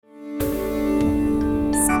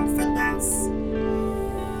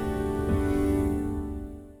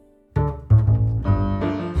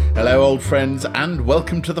old friends, and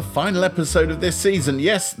welcome to the final episode of this season.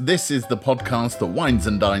 Yes, this is the podcast that wines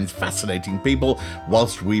and dines fascinating people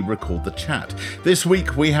whilst we record the chat. This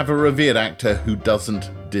week we have a revered actor who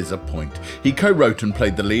doesn't disappoint. He co-wrote and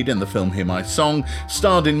played the lead in the film Hear My Song,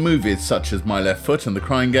 starred in movies such as My Left Foot and The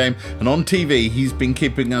Crying Game, and on TV he's been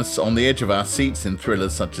keeping us on the edge of our seats in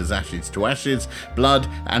thrillers such as Ashes to Ashes, Blood,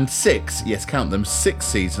 and 6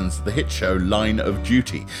 seasons of the hit show Line of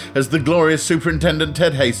Duty. As the glorious Superintendent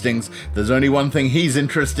Ted Hastings, there's only one thing he's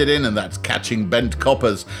interested in, and that's catching bent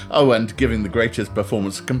coppers. Oh, and giving the greatest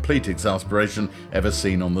performance of complete exasperation ever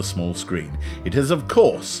seen on the small screen. It is, of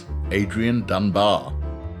course, Adrian Dunbar.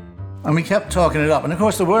 And we kept talking it up. And of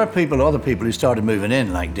course, there were other people who started moving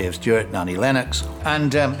in, like Dave Stewart and Annie Lennox.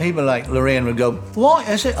 And people like Lorraine would go, "What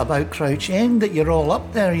is it about Crouch End that you're all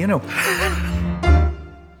up there, you know?"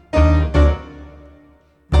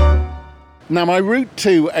 Now, my route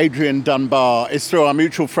to Adrian Dunbar is through our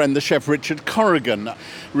mutual friend, the chef Richard Corrigan.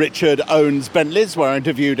 Richard owns Bentley's, where I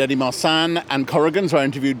interviewed Eddie Marsan, and Corrigan's, where I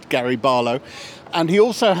interviewed Gary Barlow. And he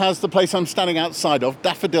also has the place I'm standing outside of,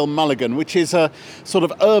 Daffodil Mulligan, which is a sort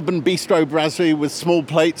of urban bistro brasserie with small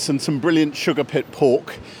plates and some brilliant sugar pit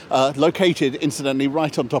pork, located, incidentally,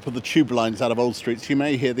 right on top of the tube lines out of Old Street. So you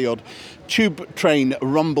may hear the odd tube train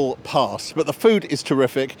rumble past, but the food is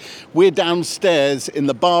terrific. We're downstairs in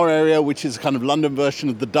the bar area, which is a kind of London version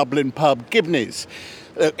of the Dublin pub, Gibney's.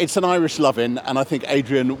 It's an Irish love-in, and I think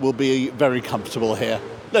Adrian will be very comfortable here.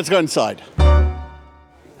 Let's go inside.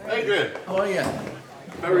 Adrian. How are you?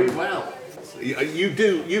 Very well. You've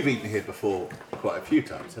eaten here before quite a few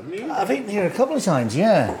times, haven't you? I've eaten here a couple of times,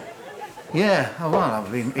 yeah. Yeah, oh, well,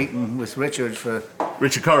 I've been eating with Richard for...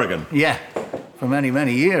 Richard Corrigan? Yeah, for many,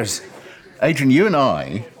 many years. Adrian, you and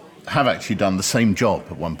I have actually done the same job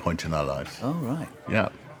at one point in our lives. Oh, right. Yeah.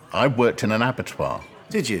 I worked in an abattoir.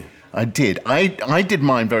 Did you? I did. I did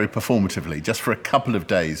mine very performatively, just for a couple of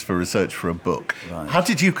days for research for a book. Right. How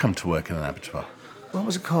did you come to work in an abattoir? What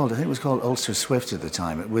was it called? I think it was called Ulster Swift at the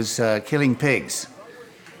time. It was killing pigs.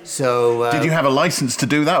 So did you have a license to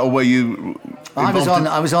do that, or were you? I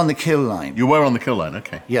was on the kill line. You were on the kill line,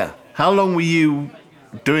 okay. Yeah. How long were you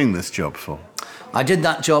doing this job for? I did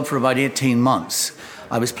that job for about 18 months.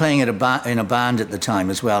 I was playing in a band at the time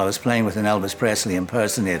as well. I was playing with an Elvis Presley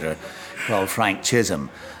impersonator called Frank Chisholm.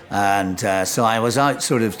 And so I was out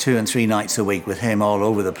sort of 2 and 3 nights a week with him all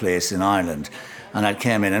over the place in Ireland. And I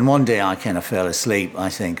came in, and one day I kind of fell asleep, I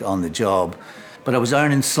think, on the job. But I was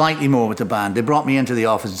earning slightly more with the band. They brought me into the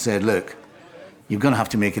office and said, "Look, you're going to have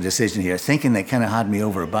to make a decision here," thinking they kind of had me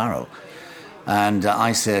over a barrel. And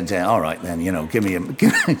I said, "All right, then, you know, give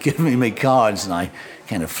me my cards." And I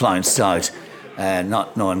kind of flounced out,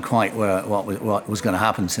 not knowing quite what was going to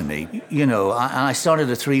happen to me. You know, I started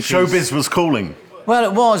a 3-piece... Showbiz was calling. Well,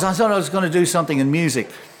 it was. I thought I was going to do something in music.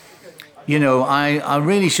 You know, I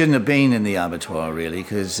really shouldn't have been in the abattoir, really,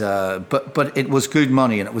 because but it was good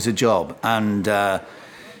money and it was a job, and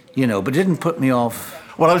you know, but it didn't put me off.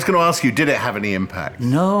 Well, I was going to ask you, did it have any impact?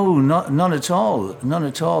 No, none at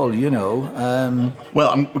all, you know. Well,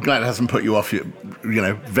 I'm glad it hasn't put you off, you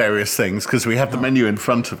know, various things, because we have the menu in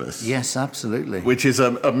front of us. Yes, absolutely. Which is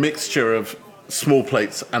a mixture of small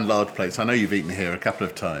plates and large plates. I know you've eaten here a couple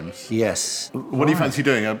of times. Yes. What do you fancy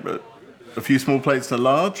doing? A few small plates and a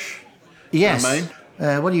large? Yes.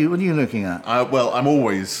 What are you looking at? Well, I'm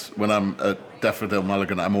always, when I'm at Daffodil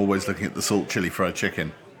Mulligan, I'm always looking at the salt chili fried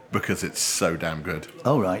chicken because it's so damn good.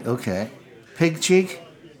 Oh, right, okay. Pig cheek?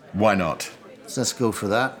 Why not? So let's go for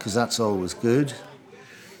that, because that's always good.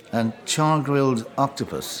 And char-grilled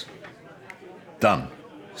octopus. Done.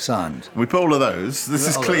 Sound. We put all of those. This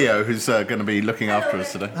is Cleo, who's going to be looking after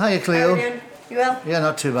us today. Hiya, Cleo. How are you doing? You well? Yeah,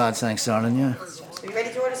 not too bad, thanks, darling, yeah. Are you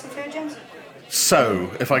ready to order some food, James?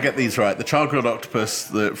 So, if I get these right, the char-grilled octopus,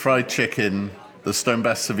 the fried chicken, the stone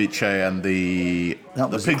bass ceviche, and the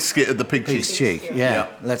pig's cheek. Yeah.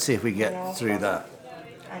 Let's see if we get through that.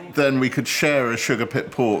 Then we could share a sugar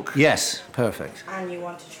pit pork. Yes, perfect. And you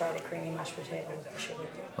want to try the creamy mashed potato with the sugar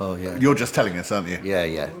pit. Oh, yeah. You're just telling us, aren't you?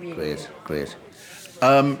 Yeah. Great. Do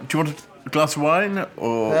you want a glass of wine,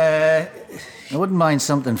 or...? I wouldn't mind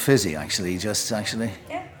something fizzy, actually, actually.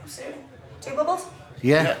 Yeah, absolutely. 2 bubbles?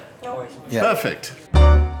 Yeah. No worries. Yeah. Perfect.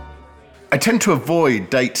 I tend to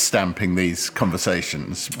avoid date stamping these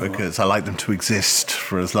conversations because I like them to exist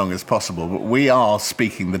for as long as possible. But we are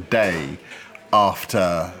speaking the day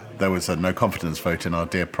after there was a no confidence vote in our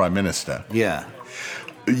dear Prime Minister. Yeah.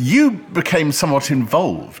 You became somewhat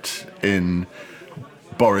involved in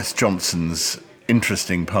Boris Johnson's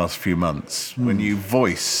interesting past few months when you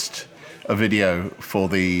voiced a video for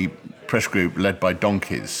the press group led by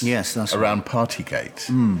donkeys. Yes, that's around Partygate.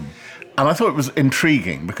 And I thought it was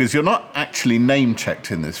intriguing because you're not actually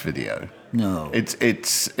name-checked in this video. No.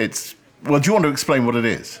 It's. Well, do you want to explain what it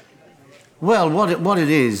is? Well, what it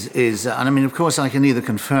is, and I mean, of course, I can neither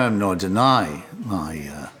confirm nor deny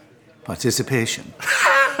my participation.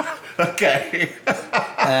 Okay.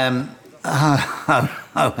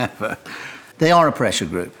 However, they are a pressure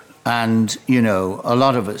group. And, you know, a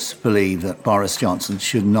lot of us believe that Boris Johnson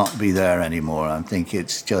should not be there anymore. I think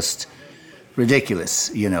it's just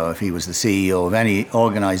ridiculous. You know, if he was the CEO of any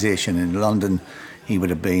organisation in London, he would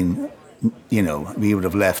have been, you know, he would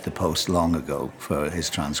have left the post long ago for his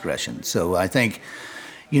transgression. So I think,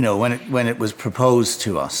 you know, when it was proposed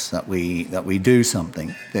to us that we do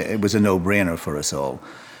something, it was a no-brainer for us all.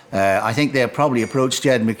 I think they probably approached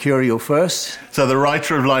Jed Mercurio first. So the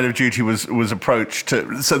writer of Line of Duty was approached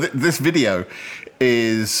to... So this video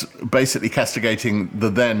is basically castigating the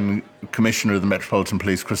then Commissioner of the Metropolitan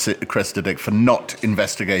Police, Cressida Dick, for not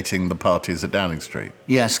investigating the parties at Downing Street.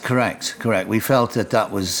 Yes, correct. We felt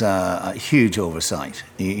that was a huge oversight,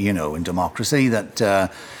 you know, in democracy,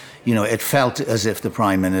 that... you know, it felt as if the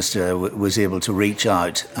Prime Minister was able to reach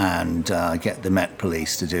out and get the Met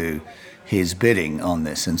Police to do his bidding on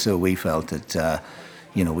this. And so we felt that,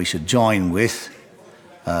 you know, we should join with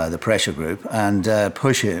the pressure group and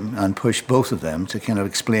push him and push both of them to kind of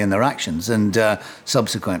explain their actions. And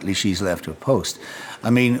subsequently, she's left her post. I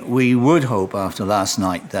mean, we would hope after last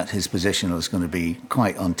night that his position was going to be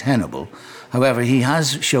quite untenable. However, he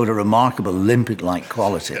has showed a remarkable limpet-like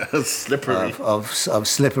quality. Slippery. Of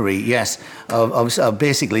slippery, yes. Of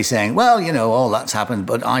basically saying, well, you know, all that's happened,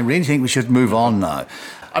 but I really think we should move on now.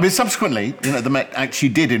 I mean, subsequently, you know, the Met actually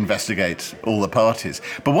did investigate all the parties.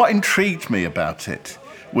 But what intrigued me about it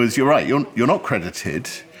was, you're right, you're not credited,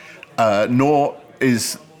 nor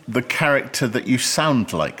is the character that you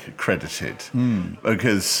sound like credited,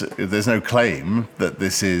 because there's no claim that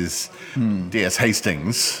this is D.S.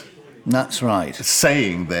 Hastings. That's right.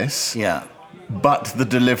 Saying this. Yeah. But the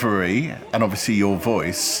delivery, and obviously your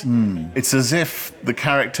voice, it's as if the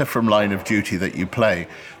character from Line of Duty that you play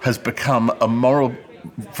has become a moral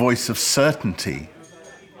voice of certainty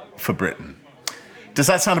for Britain. Does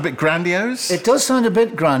that sound a bit grandiose? It does sound a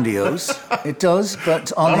bit grandiose. It does,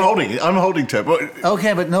 but I'm holding to it. But...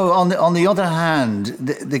 Okay, but no. On the other hand,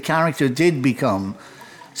 the character did become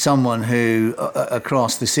someone who,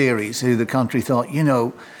 across the series, who the country thought, you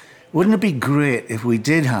know, wouldn't it be great if we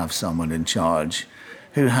did have someone in charge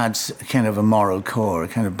who had kind of a moral core, a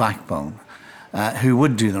kind of backbone, who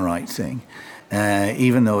would do the right thing,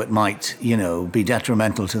 even though it might, you know, be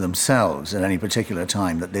detrimental to themselves at any particular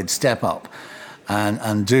time, that they'd step up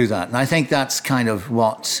and do that. And I think that's kind of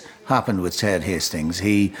what happened with Ted Hastings.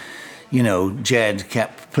 He, you know, Jed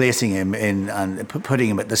kept placing him in and putting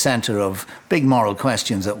him at the centre of big moral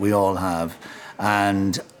questions that we all have,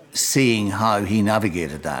 and seeing how he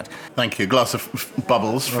navigated that. Thank you. Glass of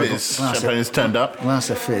bubbles, fizz. Champagne is turned up. Glass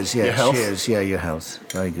of fizz, yeah. Your health? Cheers, yeah, your health.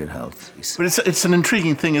 Very good health. But it's an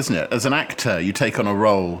intriguing thing, isn't it? As an actor, you take on a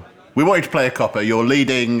role. We want you to play a copper. You're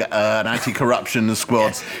leading an anti-corruption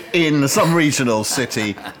squad in some regional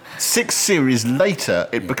city. 6 series later,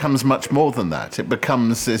 it becomes much more than that. It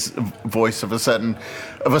becomes this voice of a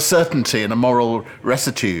certainty and a moral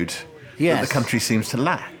rectitude that the country seems to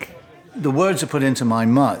lack. The words are put into my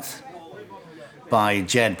mouth by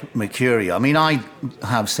Jed Mercurio. I mean, I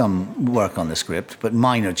have some work on the script, but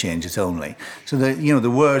minor changes only. So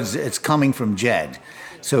the words, it's coming from Jed.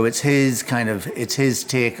 So it's his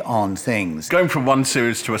take on things. Going from one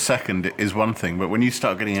series to a second is one thing, but when you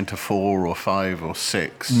start getting into 4 or 5 or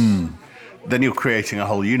 6, then you're creating a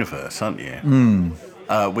whole universe, aren't you?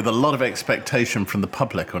 With a lot of expectation from the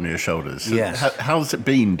public on your shoulders. Yes. How's it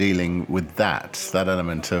been dealing with that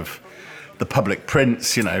element of the public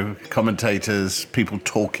prints, you know, commentators, people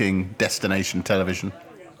talking, destination television?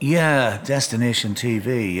 Yeah, destination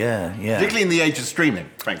TV, yeah. Particularly in the age of streaming,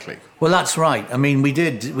 frankly. Well, that's right. I mean, we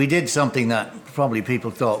did something that probably people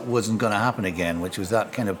thought wasn't going to happen again, which was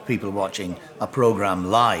that kind of people watching a programme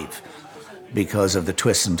live because of the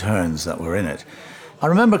twists and turns that were in it. I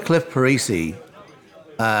remember Cliff Parisi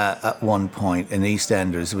at one point in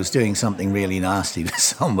EastEnders was doing something really nasty to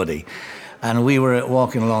somebody. And we were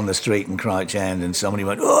walking along the street in Crouch End, and somebody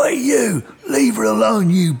went, "Oi, you! Leave her alone,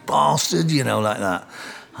 you bastard!" You know, like that.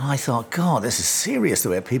 And I thought, God, this is serious, the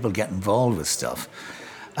way people get involved with stuff.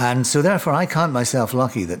 And so therefore, I count myself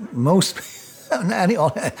lucky that most of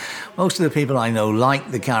the people I know like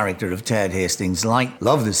the character of Ted Hastings,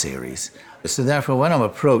 love the series. So therefore, when I'm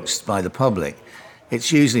approached by the public,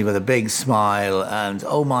 it's usually with a big smile and,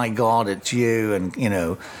 "Oh my God, it's you," and, you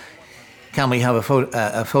know. can we have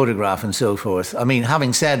a photograph and so forth. I mean,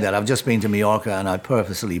 having said that, I've just been to Mallorca and I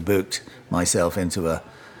purposely booked myself into a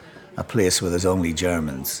place where there's only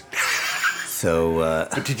Germans. So,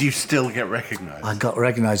 but did you still get recognised? I got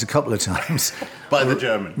recognised a couple of times. By the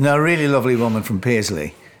German? No, a really lovely woman from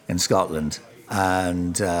Paisley in Scotland.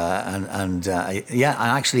 And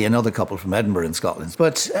actually another couple from Edinburgh in Scotland.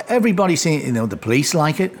 But everybody seems, the police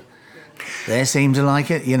like it. They seem to like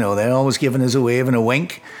it. They're always giving us a wave and a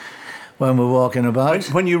wink when we're walking about.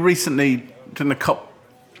 When you recently, didn't a cop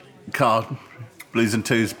car, Blues and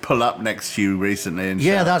Twos, pull up next to you recently? And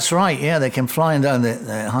yeah, that's right. Yeah, they came flying down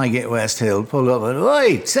the Highgate West Hill, pulled up and,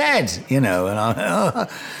 "Oi, Ted!" And I'm,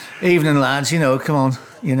 "Evening, lads, come on,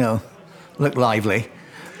 look lively."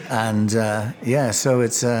 And, so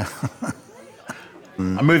it's... I'm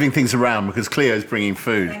moving things around because Cleo's bringing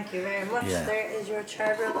food. Thank you very much. Yeah. There is your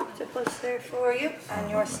charbroiled octopus there for you, and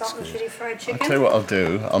your salt and chili fried chicken. I'll tell you what I'll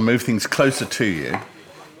do. I'll move things closer to you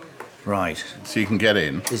Right. so you can get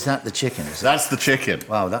in. Is that the chicken, is it? That's the chicken.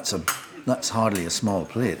 Wow, that's hardly a small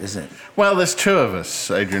plate, is it? Well, there's two of us,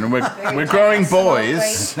 Adrian, and we're growing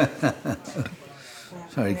boys.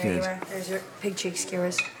 Very There good. you are. There's your pig cheek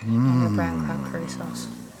skewers and your brown crown curry sauce.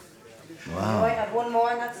 Wow. I have one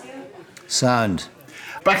more, and that's you. Sound.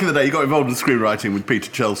 Back in the day, you got involved in screenwriting with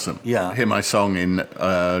Peter Chelsom. Yeah. Hear My Song in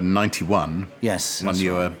 91. Yes. Won that's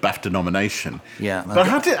you a BAFTA nomination. Yeah. But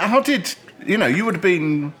how did you would have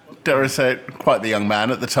been, dare I say it, quite the young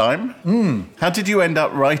man at the time. How did you end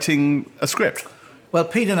up writing a script? Well,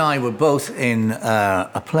 Pete and I were both in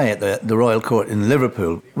a play at the Royal Court in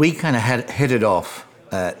Liverpool. We kind of hit it off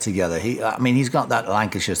together. He's got that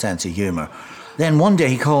Lancashire sense of humour. Then one day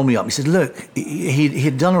he called me up. He said, look,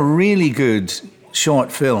 he'd done a really good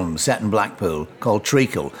short film set in Blackpool called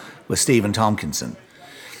Treacle with Stephen Tompkinson.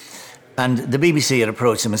 And the BBC had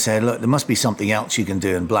approached him and said, look, there must be something else you can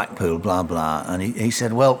do in Blackpool, blah, blah. And he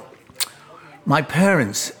said, well, my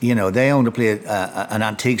parents, they owned an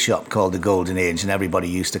antique shop called the Golden Age, and everybody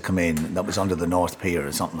used to come in. That was under the North Pier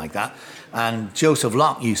or something like that. And Joseph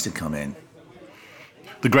Locke used to come in.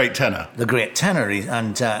 The great tenor. The great tenor.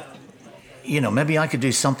 And, maybe I could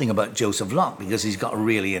do something about Joseph Locke because he's got a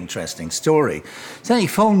really interesting story. So then he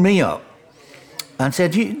phoned me up and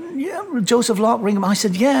said, Joseph Locke, ring him. I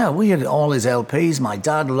said, yeah, we had all his LPs. My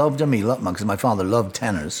dad loved him. He loved him because my father loved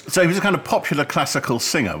tenors. So he was a kind of popular classical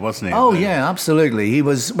singer, wasn't he? Oh, yeah, absolutely. He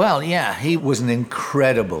was an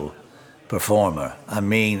incredible performer.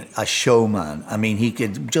 A showman. he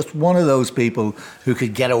could, just one of those people who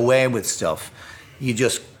could get away with stuff. You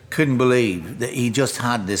just couldn't believe that he just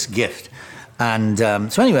had this gift. And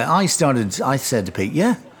so anyway, I said to Pete,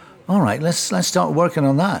 yeah, all right, let's start working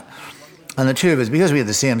on that. And the two of us, because we had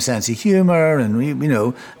the same sense of humour, and we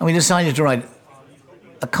decided to write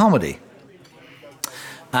a comedy.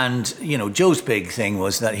 And, Joe's big thing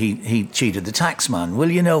was that he cheated the taxman.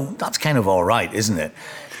 Well, that's kind of all right, isn't it?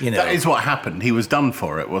 That is what happened. He was done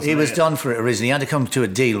for it, wasn't he? He was done for it originally. He had to come to a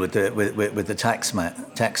deal with the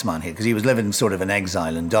taxman here because he was living sort of in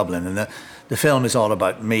exile in Dublin. And the film is all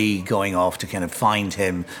about me going off to kind of find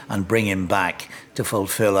him and bring him back to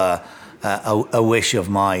fulfil a wish of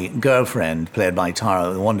my girlfriend, played by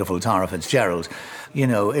the wonderful Tara Fitzgerald.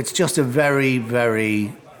 It's just a very,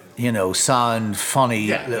 very, sound, funny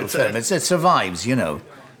little film. It survives,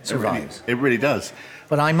 survives. It really does.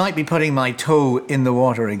 But I might be putting my toe in the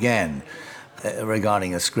water again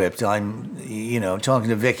regarding a script. I'm talking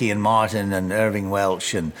to Vicky and Martin and Irving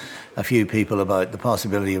Welsh and a few people about the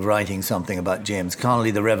possibility of writing something about James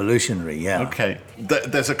Connolly, the revolutionary, yeah. Okay.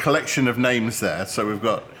 There's a collection of names there, so we've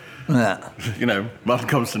got... Yeah. Martin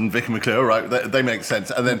Compston and Vicky McClure, right? They make sense.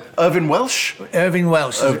 And then Irving Welsh? Irving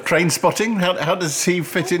Welsh. Of Train Spotting? How does he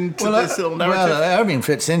fit into this little narrative? Well, Irving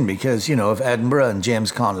fits in because, of Edinburgh and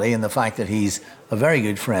James Connolly and the fact that he's a very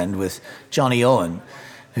good friend with Johnny Owen,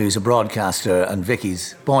 who's a broadcaster and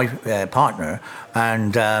Vicky's partner.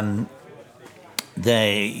 And Johnny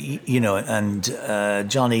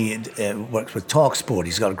works with TalkSport.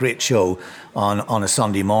 He's got a great show on a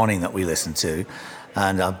Sunday morning that we listen to.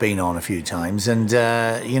 And I've been on a few times, and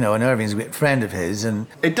and Irving's a great friend of his. And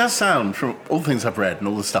it does sound, from all the things I've read and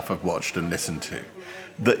all the stuff I've watched and listened to,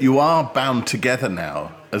 that you are bound together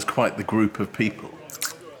now as quite the group of people.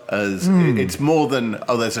 It's more than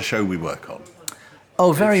there's a show we work on.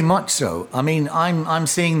 Oh, very much so. I'm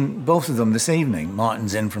seeing both of them this evening.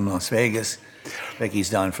 Martin's in from Las Vegas, Vicky's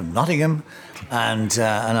down from Nottingham, and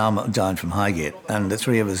I'm down from Highgate. And the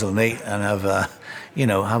three of us will meet and have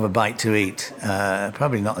a bite to eat.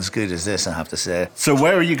 Probably not as good as this, I have to say. So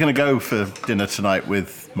where are you going to go for dinner tonight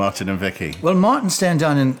with Martin and Vicky? Well, Martin's staying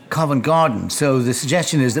down in Covent Garden, so the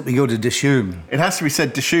suggestion is that we go to Dishoom. It has to be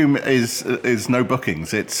said, Dishoom is no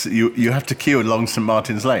bookings. It's you have to queue along St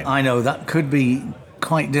Martin's Lane. I know, that could be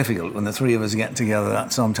quite difficult when the three of us get together.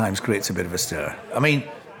 That sometimes creates a bit of a stir. I mean,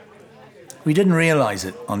 we didn't realise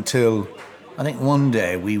it until, I think one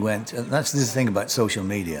day we went, that's the thing about social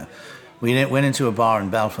media. We went into a bar in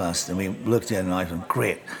Belfast and we looked in and I thought,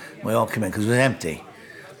 great. We all came in because it was empty,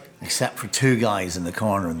 except for two guys in the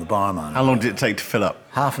corner and the barman. How long did it take to fill up?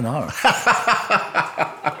 Half an hour.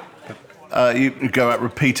 You go out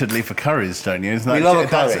repeatedly for curries, don't you? We love a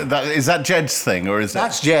curry. Is that Jed's thing, or is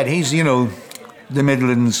That's Jed. He's, the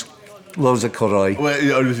Midlands, loves a curry. Well,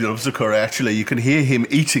 he loves a curry. Actually, you can hear him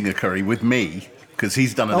eating a curry with me, because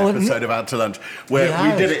he's done an episode of Out to Lunch where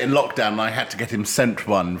we did it in lockdown and I had to get him sent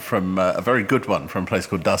one from a very good one from a place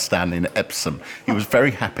called Dustan in Epsom. He was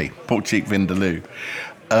very happy, pork cheek vindaloo.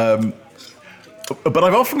 But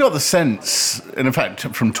I've often got the sense, and in fact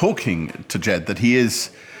from talking to Jed, that he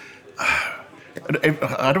is, I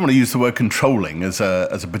don't want to use the word controlling as a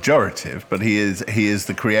pejorative, but he is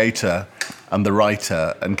the creator and the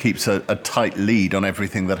writer and keeps a tight lead on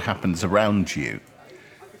everything that happens around you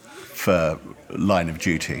for Line of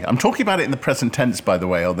Duty. I'm talking about it in the present tense, by the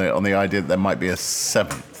way, on the idea that there might be a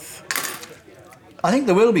seventh. I think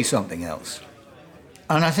there will be something else.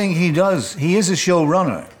 And I think he does. He is a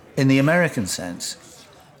showrunner in the American sense,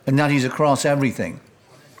 in that he's across everything.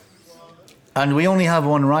 And we only have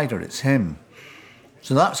one writer, it's him.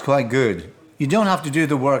 So that's quite good. You don't have to do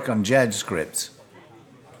the work on Jed's scripts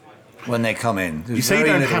when they come in. There's you say you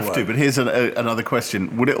don't have work. to, but here's another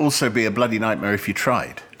question. Would it also be a bloody nightmare if you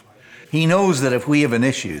tried? He knows that if we have an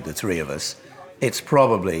issue, the three of us, it's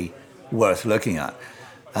probably worth looking at.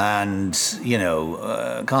 And,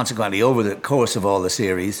 consequently, over the course of all the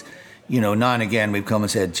series, now and again we've come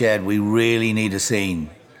and said, Jed, we really need a scene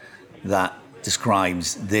that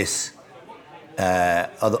describes this.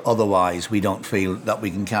 Otherwise, we don't feel that we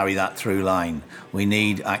can carry that through line. We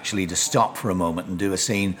need actually to stop for a moment and do a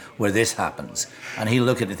scene where this happens. And he'll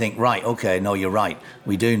look at it and think, right, okay, no, you're right.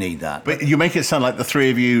 We do need that. But you make it sound like the three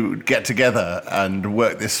of you get together and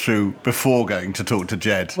work this through before going to talk to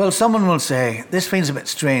Jed. Well, someone will say, this feels a bit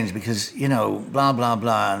strange because, blah, blah,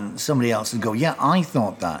 blah. And somebody else will go, yeah, I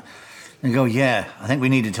thought that. And go, yeah, I think we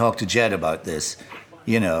need to talk to Jed about this.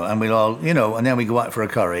 And we'll all, and then we go out for a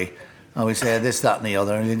curry. And we say this, that, and the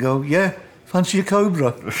other, and you go, yeah, fancy a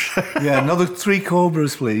cobra? Yeah, another 3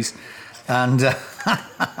 cobras, please. And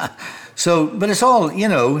but it's all,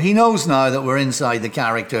 he knows now that we're inside the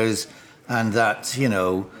characters and that,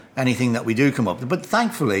 anything that we do come up with. But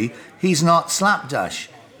thankfully, he's not slapdash.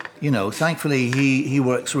 Thankfully, he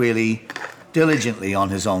works really diligently on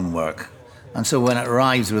his own work. And so when it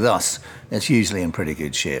arrives with us, it's usually in pretty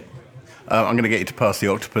good shape. I'm going to get you to pass the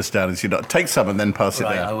octopus down as you know. Take some and then pass it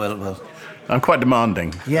down. I will. I'm quite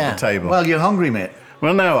demanding at the table. Well, you're hungry, mate.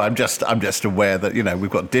 Well, no, I'm just aware that, we've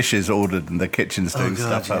got dishes ordered and the kitchen's doing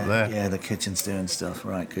stuff up there. Yeah, the kitchen's doing stuff.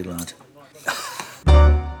 Right, good lad.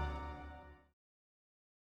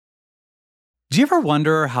 Do you ever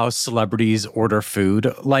wonder how celebrities order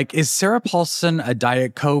food? Like, is Sarah Paulson a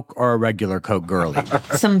Diet Coke or a regular Coke girlie?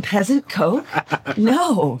 Some peasant Coke?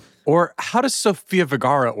 No. Or how does Sofia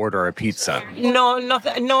Vergara order a pizza? No,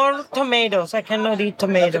 nothing. No tomatoes. I cannot eat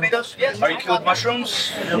tomatoes. Tomatoes? Yes. Are you cool with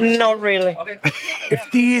mushrooms? Not really. If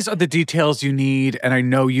these are the details you need, and I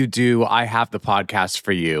know you do, I have the podcast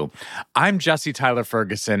for you. I'm Jesse Tyler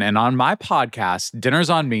Ferguson, and on my podcast,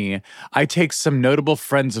 Dinners on Me, I take some notable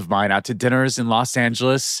friends of mine out to dinners in Los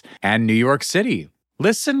Angeles and New York City.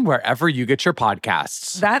 Listen wherever you get your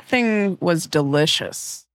podcasts. That thing was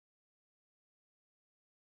delicious.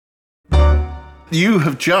 You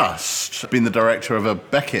have just been the director of a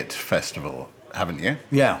Beckett festival, haven't you?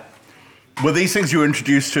 Yeah. Were these things you were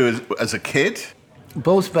introduced to as a kid?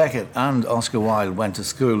 Both Beckett and Oscar Wilde went to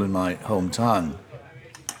school in my hometown.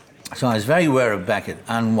 So I was very aware of Beckett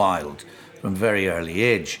and Wilde from a very early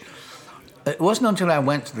age. It wasn't until I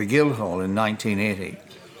went to the Guildhall in 1980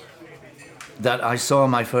 that I saw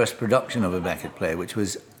my first production of a Beckett play, which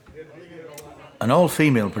was an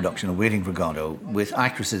all-female production of Waiting for Godot with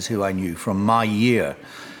actresses who I knew from my year.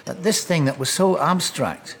 This thing that was so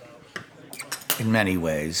abstract in many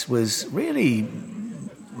ways was really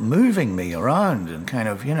moving me around and kind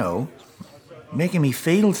of, making me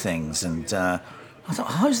feel things and I thought,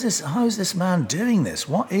 how is this man doing this?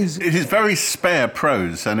 What is... It is very spare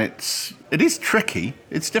prose, and it is tricky.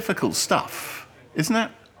 It's difficult stuff, isn't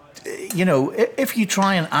it? You know, if you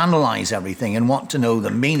try and analyse everything and want to know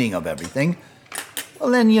the meaning of everything,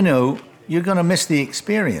 well then, you know, you're going to miss the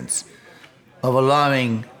experience of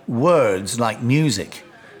allowing words like music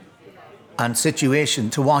and situation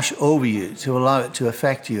to wash over you, to allow it to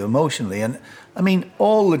affect you emotionally. And I mean,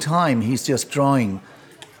 all the time he's just drawing,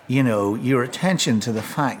 you know, your attention to the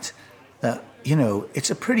fact that, you know,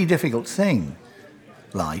 it's a pretty difficult thing,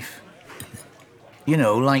 life. You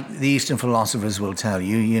know, like the Eastern philosophers will tell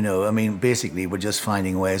you, you know, I mean, basically we're just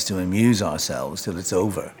finding ways to amuse ourselves till it's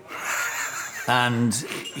over. And,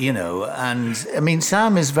 you know, and I mean,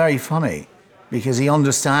 Sam is very funny because he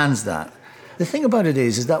understands that. The thing about it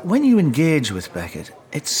is that when you engage with Beckett,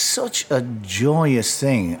 it's such a joyous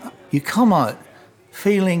thing. You come out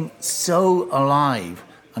feeling so alive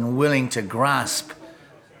and willing to grasp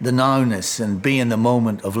the nowness and be in the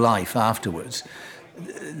moment of life afterwards.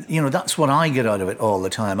 You know, that's what I get out of it all the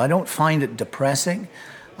time. I don't find it depressing.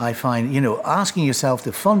 I find, you know, asking yourself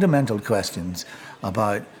the fundamental questions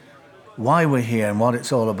about why we're here and what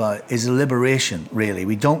it's all about is a liberation, really.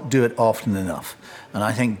 We don't do it often enough. And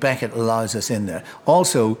I think Beckett allows us in there.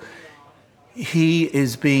 Also, Beckett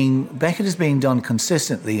is being done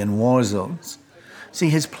consistently in war zones. See,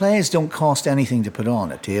 his plays don't cost anything to put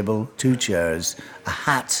on. A table, 2 chairs, a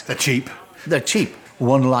hat. They're cheap. They're cheap.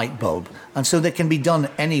 1 light bulb. And so they can be done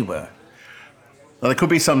anywhere. Well, there could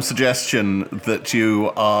be some suggestion that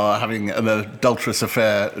you are having an adulterous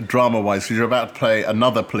affair drama-wise because you're about to play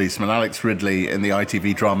another policeman, Alex Ridley, in the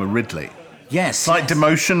ITV drama Ridley. Yes. Slight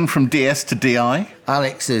demotion from DS to DI.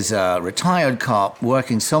 Alex is a retired cop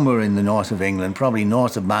working somewhere in the north of England, probably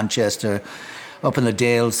north of Manchester, up in the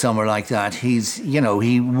Dales, somewhere like that. He's, you know,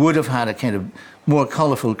 he would have had a kind of more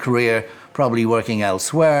colourful career, probably working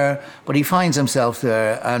elsewhere, but he finds himself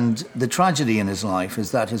there, and the tragedy in his life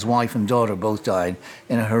is that his wife and daughter both died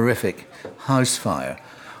in a horrific house fire.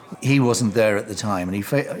 He wasn't there at the time,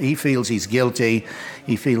 and he feels he's guilty.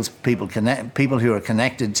 He feels people who are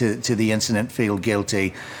connected to the incident feel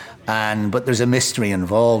guilty, but there's a mystery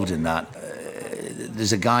involved in that.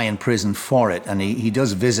 There's a guy in prison for it, and he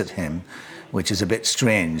does visit him, which is a bit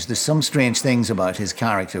strange. There's some strange things about his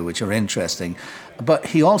character which are interesting. But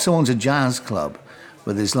he also owns a jazz club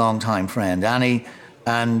with his longtime friend Annie,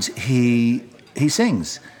 and he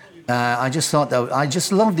sings. I just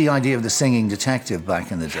loved the idea of the singing detective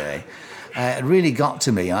back in the day. It really got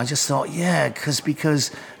to me. I just thought, yeah,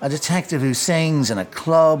 because a detective who sings in a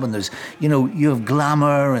club, and there's, you know, you have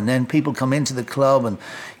glamour, and then people come into the club, and,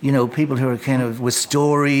 you know, people who are kind of with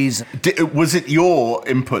stories. Was it your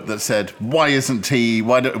input that said, why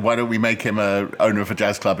don't we make him a owner of a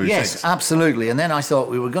jazz club who sings? Yes, absolutely. And then I thought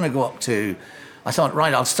we were going to go up to,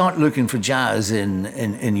 right, I'll start looking for jazz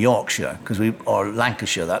in Yorkshire, or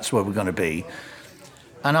Lancashire, that's where we're going to be.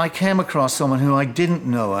 And I came across someone who I didn't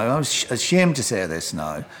know. I was ashamed to say this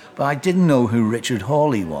now, but I didn't know who Richard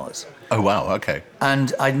Hawley was. Oh, wow, okay.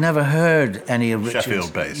 And I'd never heard any of Richard's...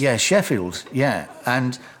 Sheffield-based. Yeah, Sheffield, yeah.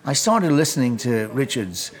 And I started listening to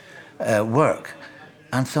Richard's work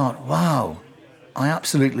and thought, wow, I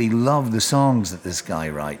absolutely love the songs that this guy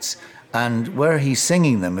writes. And where he's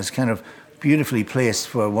singing them is kind of beautifully placed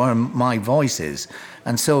for where my voice is.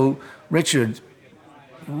 And so Richard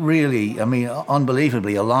really, I mean,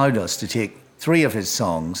 unbelievably allowed us to take 3 of his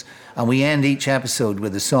songs, and we end each episode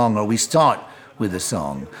with a song, or we start with a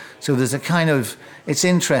song. So there's a kind of, it's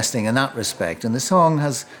interesting in that respect. And the song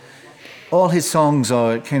has, all his songs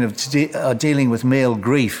are kind of are dealing with male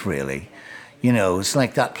grief, really. You know, it's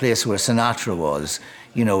like that place where Sinatra was.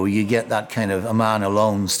 You know, you get that kind of a man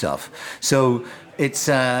alone stuff. So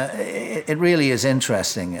it really is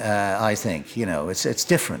interesting, I think. You know, it's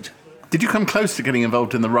different. Did you come close to getting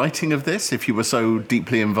involved in the writing of this, if you were so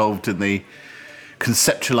deeply involved in the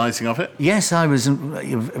conceptualizing of it? Yes, I was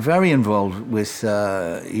very involved with,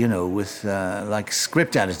 like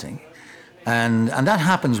script editing. And that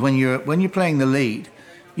happens when you're playing the lead.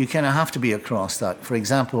 You kind of have to be across that. For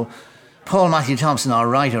example, Paul Matthew Thompson, our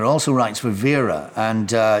writer, also writes for Vera.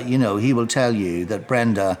 And, he will tell you that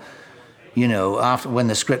Brenda... You know, after when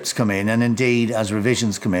the scripts come in, and indeed as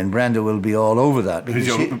revisions come in, Brenda will be all over that. Because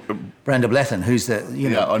Brenda Blethyn, who's the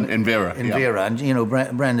in Vera, Vera,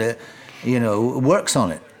 and Brenda, works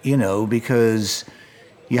on it. Because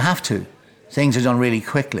you have to. Things are done really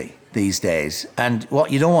quickly these days, and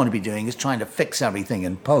what you don't want to be doing is trying to fix everything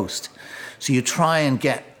in post. So you try and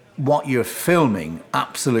get what you're filming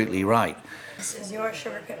absolutely right. This is your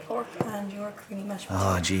sugar pit pork and your creamy mashed Oh,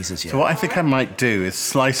 potatoes. Jesus, yeah. So what I think I might do is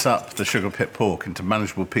slice up the sugar pit pork into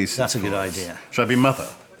manageable pieces. That's a good for us. idea. Should I be mother?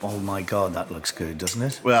 Oh, my God, that looks good, doesn't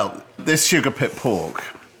it? Well, this sugar pit pork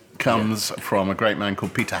comes from a great man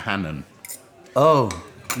called Peter Hannon. Oh,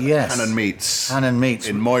 yes. Hannon Meats. Hannon Meats.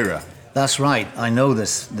 In Moira. That's right. I know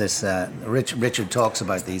this. Richard talks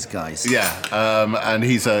about these guys. Yeah, and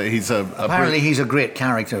he's a Apparently, he's a great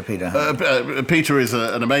character, Peter. Peter is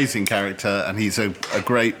an amazing character, and he's a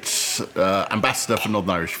great ambassador for Northern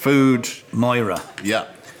Irish food. Moira. Yeah.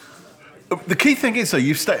 The key thing is, though,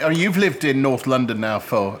 you've lived in North London now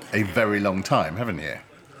for a very long time, haven't you?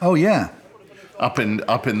 Oh, yeah. Up in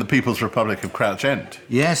the People's Republic of Crouch End,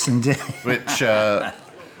 Yes, indeed. which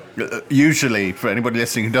usually, for anybody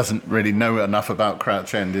listening who doesn't really know enough about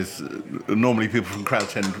Crouch End, is normally people from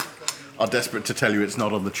Crouch End are desperate to tell you it's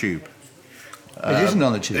not on the tube. It isn't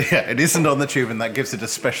on the tube. Yeah, it isn't on the tube, and that gives it a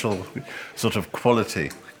special sort of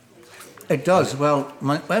quality. It does. Well,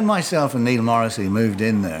 when myself and Neil Morrissey moved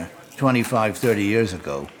in there 25, 30 years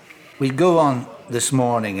ago, we'd go on This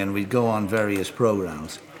Morning and we'd go on various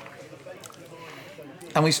programmes.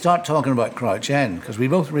 And we start talking about Crouch End because we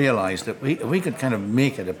both realised that we could kind of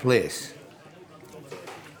make it a place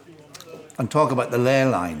and talk about the ley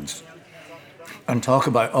lines and talk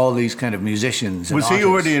about all these kind of musicians. And Was he artists.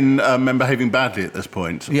 already in Men Behaving Badly at this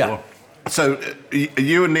point? Yeah. Or- So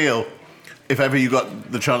you and Neil, if ever you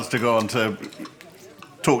got the chance to go on to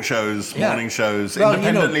talk shows, Yeah. morning shows, Well,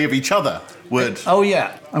 independently of each other, would... Oh,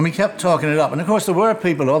 yeah. And we kept talking it up. And, of course, there were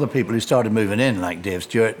other people who started moving in, like Dave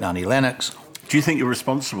Stewart and Annie Lennox. Do you think you're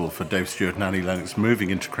responsible for Dave Stewart and Annie Lennox moving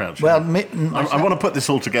into Crouch End? Well, I want to put this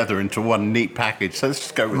all together into one neat package, so let's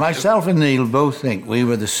just go with myself and Neil both think we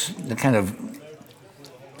were the kind of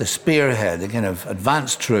the spearhead, the kind of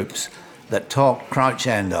advanced troops that talked Crouch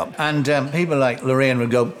End up. And people like Lorraine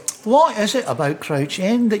would go, "What is it about Crouch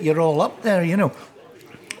End that you're all up there, you know?"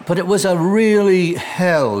 But it was a really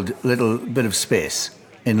held little bit of space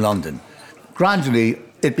in London. Gradually,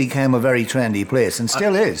 it became a very trendy place, and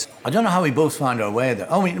still is. I don't know how we both found our way there.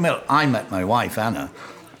 Oh, I met my wife, Anna,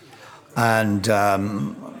 and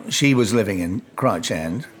she was living in Crouch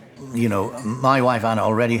End. You know, my wife, Anna,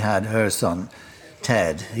 already had her son,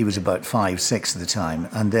 Ted. He was about 5, 6 at the time.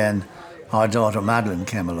 And then our daughter, Madeline,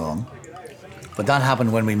 came along. But that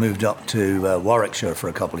happened when we moved up to Warwickshire for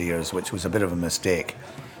a couple of years, which was a bit of a mistake.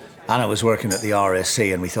 Anna was working at the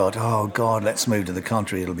RSC, and we thought, oh, God, let's move to the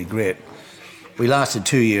country. It'll be great. We lasted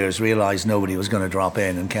 2 years, realised nobody was going to drop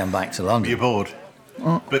in, and came back to London. You're bored.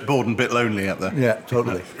 Bit bored and bit lonely up there. Yeah,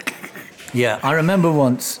 totally. Yeah, I remember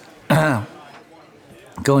once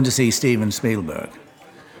going to see Steven Spielberg,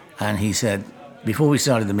 and he said, before we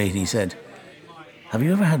started the meeting, he said, "Have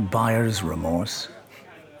you ever had buyer's remorse?"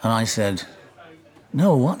 And I said,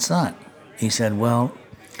 "No, what's that?" He said, "Well,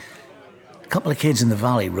 a couple of kids in the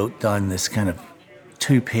valley wrote down this kind of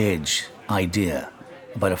 2-page idea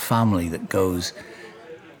about a family that goes,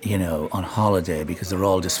 you know, on holiday because they're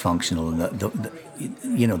all dysfunctional, and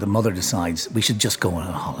the mother decides we should just go on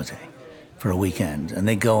a holiday for a weekend, and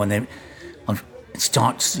they go and it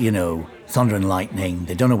starts, you know, thunder and lightning.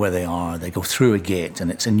 They don't know where they are. They go through a gate,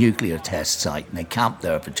 and it's a nuclear test site, and they camp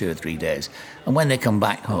there for 2 or 3 days. And when they come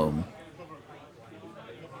back home,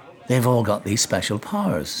 they've all got these special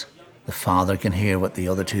powers. The father can hear what the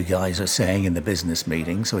other 2 guys are saying in the business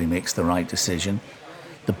meeting, so he makes the right decision.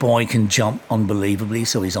 The boy can jump unbelievably,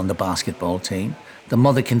 so he's on the basketball team. The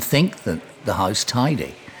mother can think that the house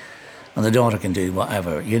tidy, and the daughter can do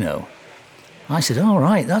whatever, you know. I said, "All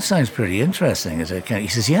right, that sounds pretty interesting." He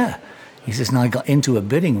says, "Yeah." He says, "And I got into a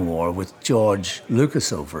bidding war with George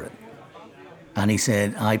Lucas over it." And he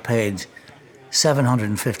said, "I paid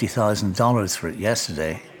 $750,000 for it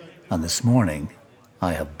yesterday, and this morning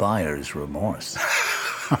I have buyer's remorse."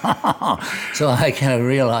 So I kind of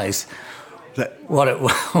realised what it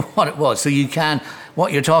was. So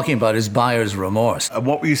what you're talking about is buyer's remorse. And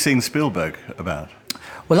what were you seeing Spielberg about?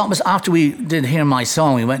 Well, that was after we did Hear My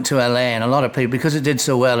Song. We went to LA, and a lot of people, because it did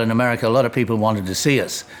so well in America, a lot of people wanted to see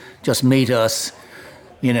us, just meet us,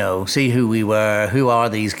 you know, see who we were, who are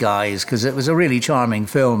these guys, because it was a really charming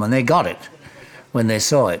film, and they got it when they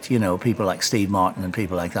saw it. You know, people like Steve Martin and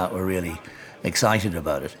people like that were really excited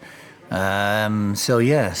about it.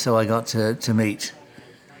 So I got to meet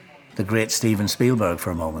the great Steven Spielberg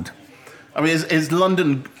for a moment. I mean, is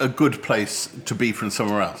London a good place to be from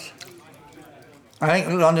somewhere else? I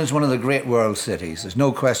think London's one of the great world cities. There's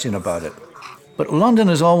no question about it. But London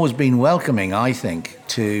has always been welcoming, I think,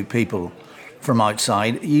 to people from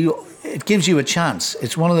outside. It gives you a chance.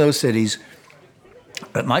 It's one of those cities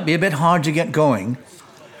that might be a bit hard to get going,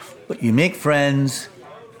 but you make friends,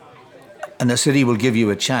 and the city will give you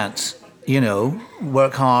a chance.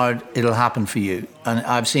 Work hard, it'll happen for you. And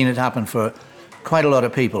I've seen it happen for quite a lot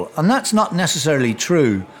of people. And that's not necessarily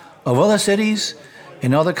true of other cities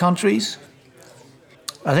in other countries.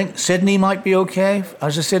 I think Sydney might be okay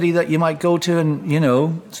as a city that you might go to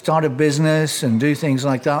and, start a business and do things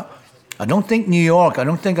like that. I don't think New York, I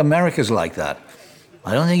don't think America's like that.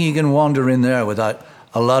 I don't think you can wander in there without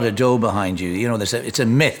a lot of dough behind you. It's a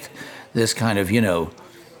myth, this kind of, you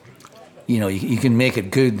can make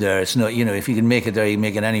it good there. It's not, if you can make it there, you can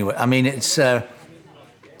make it anywhere. I mean, it's, I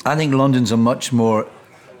think London's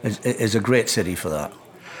is a great city for that.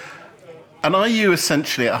 And are you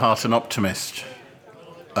essentially at heart an optimist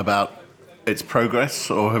about its progress,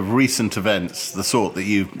 or have recent events, the sort that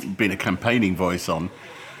you've been a campaigning voice on,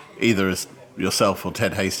 either as yourself or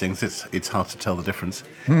Ted Hastings, it's hard to tell the difference.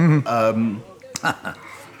 Are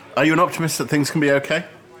you an optimist that things can be okay?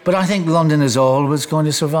 But I think London is always going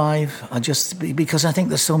to survive. Because I think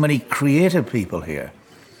there's so many creative people here.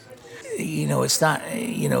 It's that,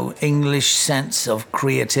 English sense of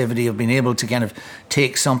creativity, of being able to kind of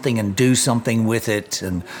take something and do something with it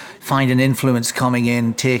and find an influence coming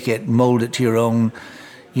in, take it, mold it to your own,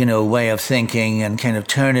 way of thinking and kind of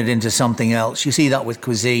turn it into something else. You see that with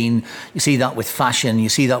cuisine, you see that with fashion, you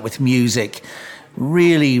see that with music.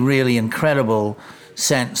 Really, really incredible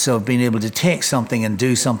sense of being able to take something and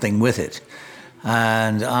do something with it.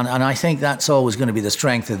 And I think that's always going to be the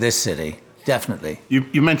strength of this city. Definitely.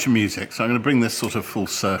 You mentioned music, so I'm going to bring this sort of full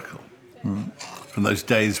circle. From those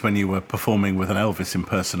days when you were performing with an Elvis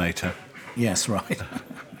impersonator. Yes, right.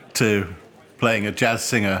 To playing a jazz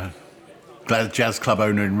singer, jazz club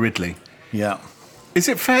owner in Ridley. Yeah. Is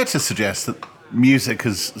it fair to suggest that music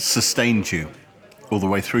has sustained you all the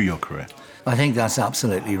way through your career? I think that's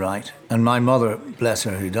absolutely right. And my mother, bless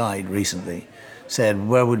her, who died recently, said,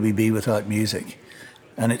 where would we be without music?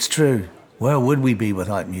 And it's true. Where would we be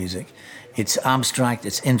without music? It's abstract,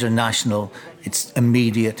 it's international, it's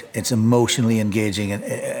immediate, it's emotionally engaging, and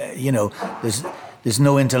there's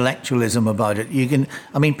no intellectualism about it.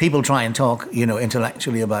 People try and talk,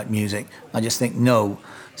 intellectually about music. I just think, no,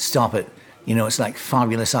 stop it. It's like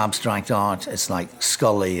fabulous abstract art. It's like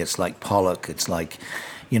Scully, it's like Pollock, it's like,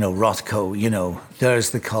 Rothko,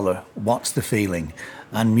 there's the colour, what's the feeling?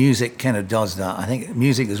 And music kind of does that. I think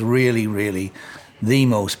music is really, really the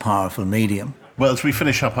most powerful medium. Well, as we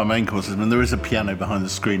finish up our main courses, there is a piano behind the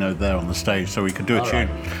screen over there on the stage, so we could do a tune.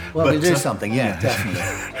 Right. Well, we'll do something, definitely.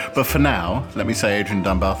 But for now, let me say, Adrian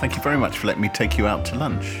Dunbar, thank you very much for letting me take you out to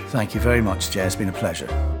lunch. Thank you very much, Jay. It's been a pleasure.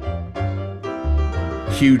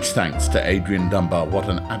 Huge thanks to Adrian Dunbar. What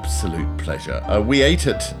an absolute pleasure. We ate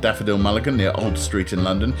at Daffodil Mulligan near Old Street in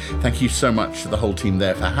London. Thank you so much to the whole team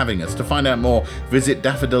there for having us. To find out more, visit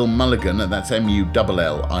Daffodil Mulligan, and that's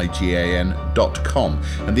MULLIGAN.com.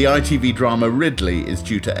 And the ITV drama Ridley is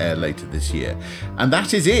due to air later this year. And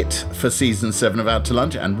that is it for season 7 of Out to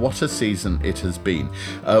Lunch, and what a season it has been.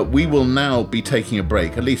 We will now be taking a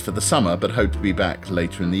break, at least for the summer, but hope to be back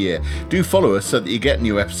later in the year. Do follow us so that you get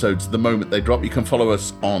new episodes the moment they drop. You can follow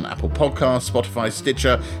us on Apple Podcasts, Spotify,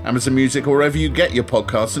 Stitcher, Amazon Music, or wherever you get your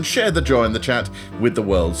podcasts, and share the joy in the chat with the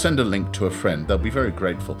world. Send a link to a friend. They'll be very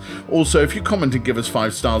grateful. Also, if you comment and give us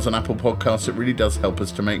 5 stars on Apple Podcasts, it really does help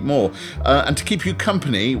us to make more. And to keep you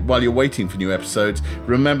company while you're waiting for new episodes,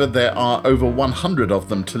 remember there are over 100 of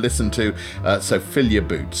them to listen to, so fill your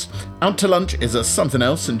boots. Out to Lunch is a Something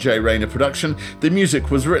Else and Jay Rayner production. The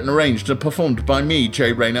music was written, arranged and performed by me,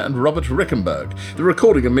 Jay Rayner, and Robert Rickenberg. The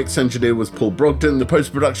recording and mix engineer was Paul Brogden. The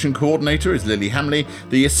post-production coordinator is Lily Hamley.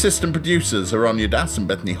 The assistant producers are Anya Das and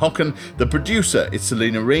Bethany Hocken. The producer is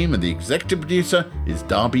Selena Ream, and the executive producer is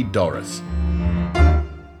Darby Doris.